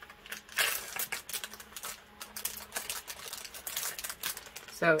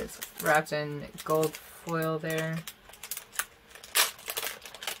 So it's wrapped in gold foil there.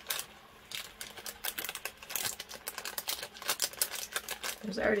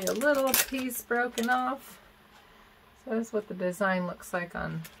 There's already a little piece broken off. So that's what the design looks like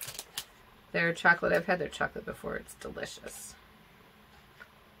on their chocolate. I've had their chocolate before. It's delicious.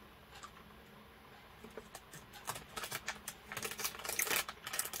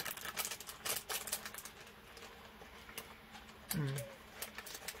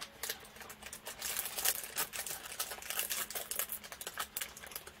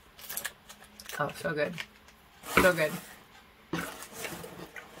 Oh, so good. So good.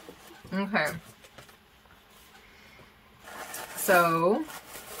 Okay.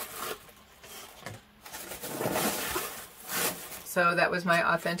 So that was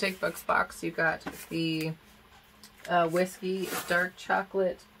my authentic books box. You got the whiskey dark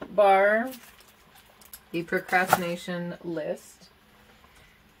chocolate bar, the procrastination list,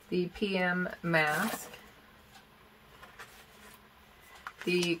 the PM mask,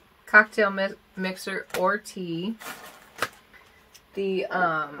 the cocktail mixer or tea, the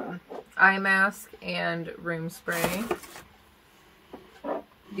eye mask and room spray,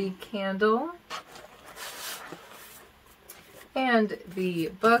 the candle, and the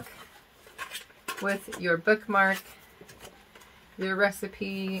book with your bookmark, your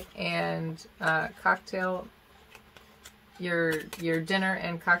recipe, and cocktail, your dinner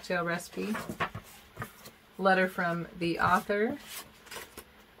and cocktail recipe, letter from the author,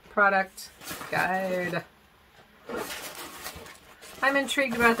 product guide. I'm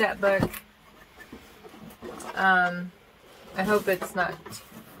intrigued about that book. I hope it's not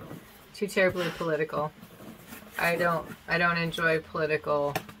too terribly political. I don't enjoy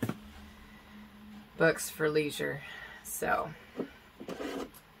political books for leisure. So,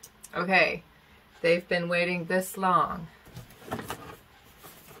 okay, they've been waiting this long.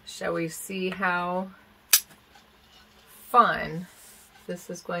 Shall we see how fun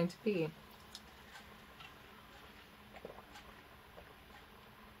this is going to be?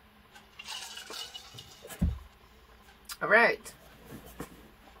 All right.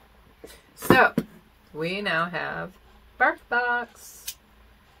 So, we now have BarkBox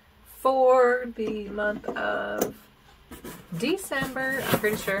for the month of December, I'm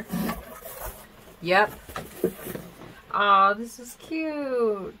pretty sure. Yep. Oh, this is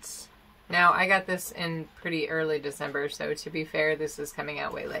cute. Now, I got this in pretty early December, so to be fair, this is coming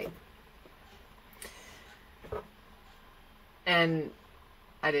out way late. And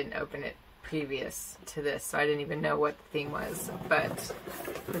I didn't open it previous to this, so I didn't even know what the theme was. But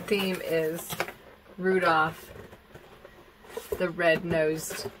the theme is Rudolph the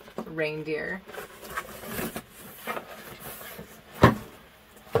Red-Nosed Reindeer.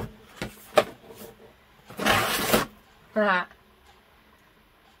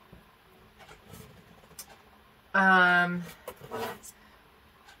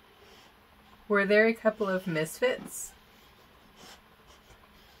 Were there a couple of misfits?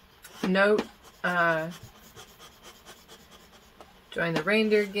 Note, join the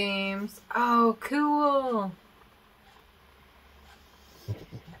reindeer games. Oh, cool.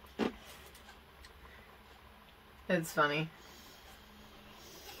 It's funny.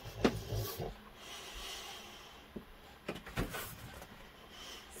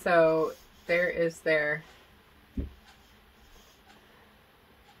 So there is their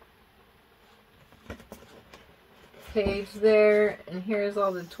page there, and here's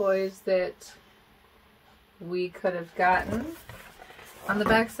all the toys that we could have gotten. On the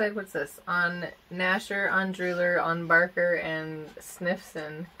back side, what's this? On Nasher, on Drooler, on Barker, and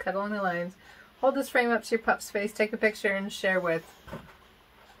Sniffson. Cut along the lines. Hold this frame up to your pup's face, take a picture, and share with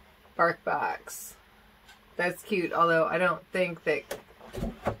BoxyCharm. That's cute, although I don't think that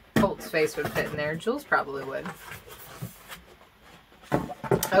Colt's face would fit in there. Jules probably would.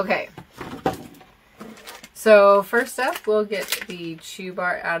 Okay. So first up, we'll get the chew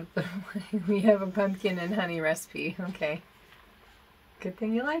bar out of the way. We have a pumpkin and honey recipe. Okay. Good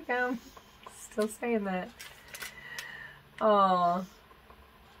thing you like them. Still saying that. Oh.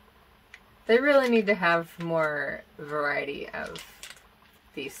 They really need to have more variety of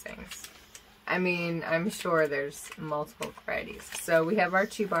these things. I mean, I'm sure there's multiple varieties. So we have our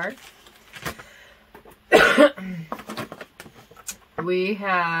chew bar. We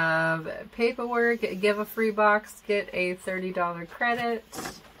have paperwork, give a free box, get a $30 credit.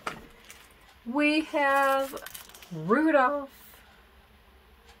 We have Rudolph.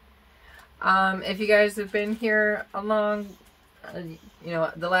 If you guys have been here along, you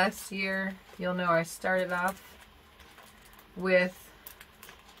know, the last year, you'll know I started off with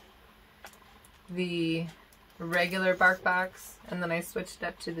the regular BoxyCharm, and then I switched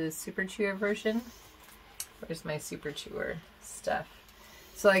up to the Super Chewer version. Where's my Super Chewer stuff?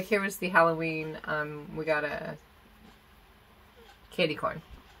 So like here was the Halloween, we got a candy corn.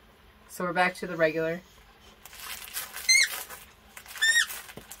 So we're back to the regular.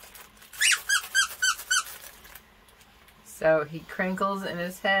 So he crinkles in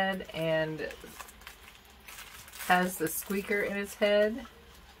his head and has the squeaker in his head.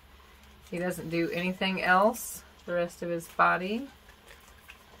 He doesn't do anything else the rest of his body.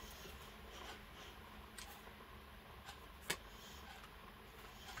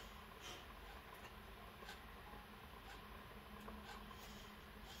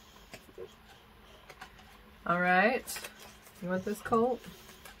 Alright, you want this, Colt?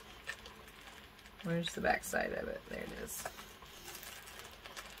 Where's the back side of it? There it is.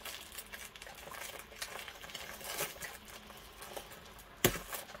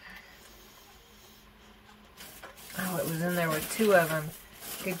 Oh, it was in there with two of them.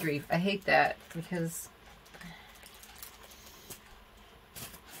 Good grief. I hate that because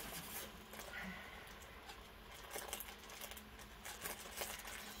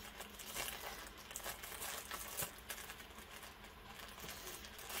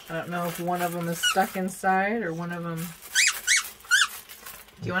I don't know if one of them is stuck inside or one of them...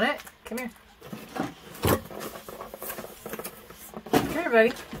 Do you want it? Come here. Come here,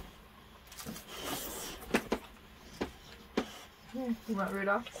 buddy. Here, you want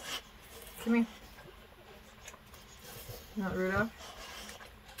Rudolph? Come here. You want Rudolph?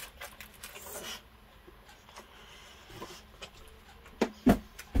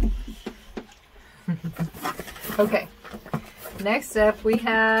 Okay. Next up, we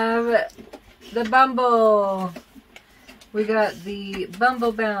have the Bumble. We got the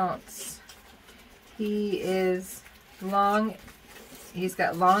Bumble Bounce. He is long. He's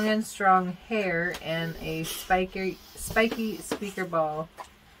got long and strong hair and a spiky squeaker ball.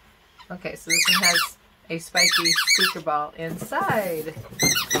 Okay, so this one has a spiky squeaker ball inside.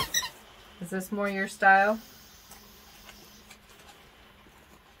 Is this more your style?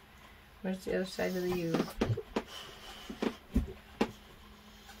 Where's the other side of the U?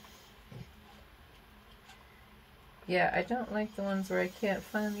 Yeah, I don't like the ones where I can't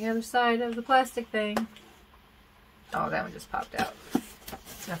find the other side of the plastic thing. Oh, that one just popped out.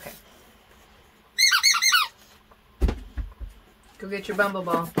 Okay. Go get your Bumble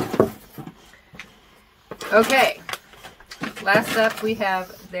Ball. Okay. Last up, we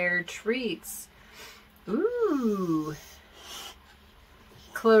have their treats. Ooh.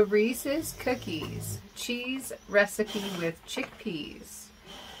 Clarice's Cookies. Cheese recipe with chickpeas.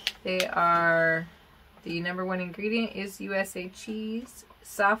 They are... The #1 ingredient is USA cheese,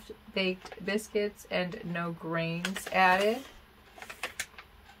 soft baked biscuits, and no grains added.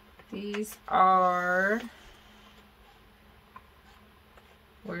 These are...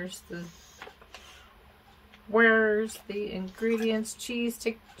 Where's the ingredients? Cheese,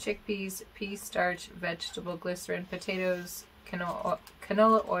 chickpeas, pea starch, vegetable glycerin, potatoes,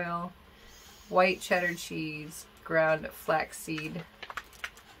 canola oil, white cheddar cheese, ground flaxseed.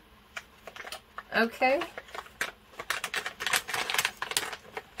 Okay.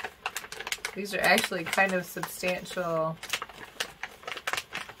 These are actually kind of substantial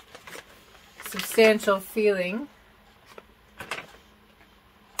feeling.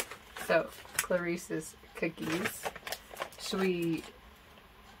 So, Clarice's Cookies. Should we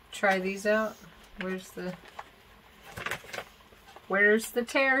try these out? Where's the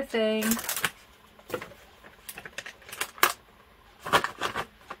tear thing?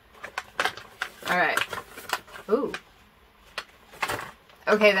 Alright. Ooh.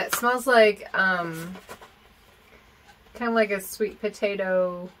 Okay, that smells like, kind of like a sweet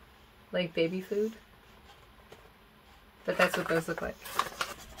potato, like baby food. But that's what those look like.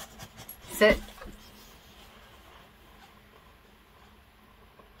 Sit.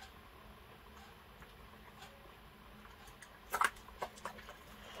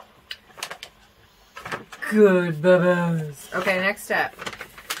 Good bubbles. Okay, next up,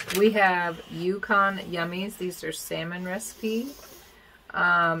 we have Yukon Yummies. These are salmon recipe,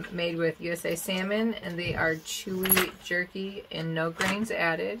 made with USA salmon, and they are chewy, jerky, and no grains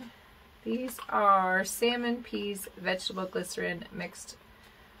added. These are salmon, peas, vegetable glycerin, mixed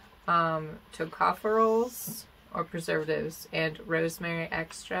tocopherols or preservatives, and rosemary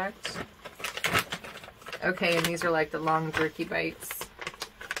extract. Okay, and these are like the long jerky bites.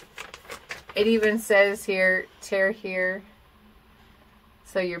 It even says here, tear here,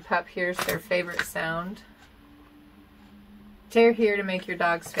 so your pup hears their favorite sound. Tear here to make your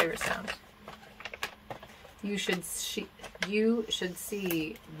dog's favorite sound. You should see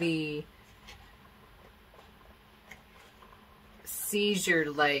the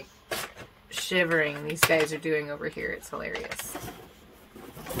seizure-like shivering these guys are doing over here. It's hilarious.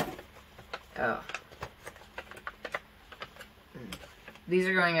 Oh. These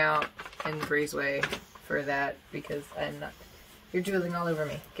are going out in Breezeway for that because I'm not... You're drooling all over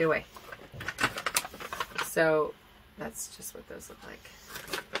me. Get away. So, that's just what those look like.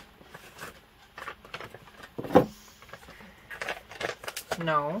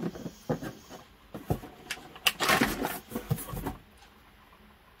 No.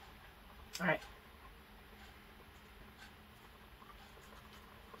 Alright.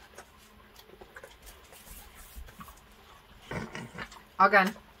 All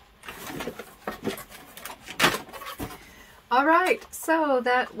gone. Alright, so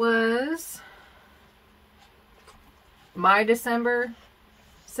that was my December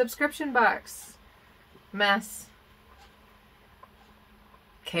subscription box. Mess.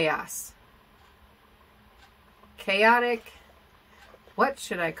 Chaos. Chaotic. What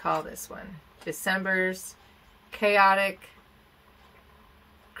should I call this one? December's chaotic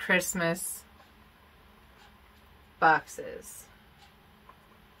Christmas boxes.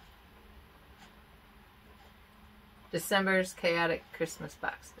 December's chaotic Christmas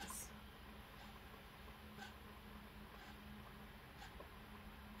boxes.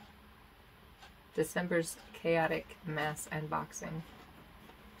 December's chaotic mass unboxing.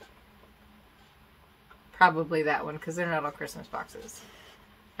 Probably that one, because they're not all Christmas boxes.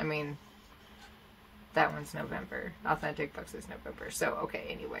 I mean, that one's November. Authentic Bucks is November. So, okay,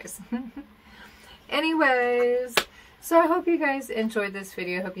 anyways. Anyways, so I hope you guys enjoyed this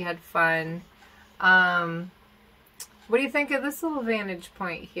video. I hope you had fun. What do you think of this little vantage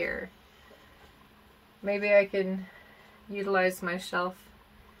point here? Maybe I can utilize my shelf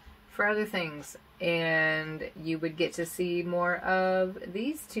for other things, and you would get to see more of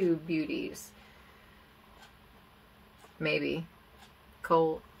these two beauties. Maybe.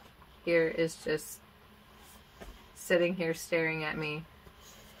 Cole here is just sitting here staring at me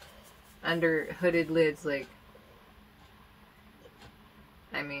under hooded lids, like,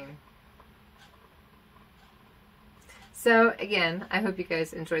 I mean. So again, I hope you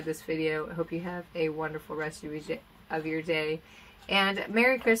guys enjoyed this video. I hope you have a wonderful rest of your day. And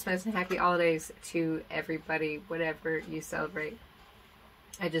Merry Christmas and Happy Holidays to everybody, whatever you celebrate.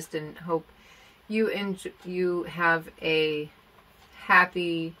 I just didn't hope you have a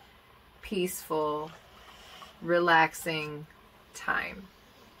happy, peaceful, relaxing time.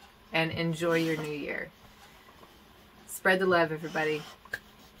 And enjoy your new year. Spread the love, everybody.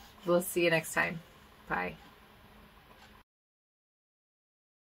 We'll see you next time. Bye.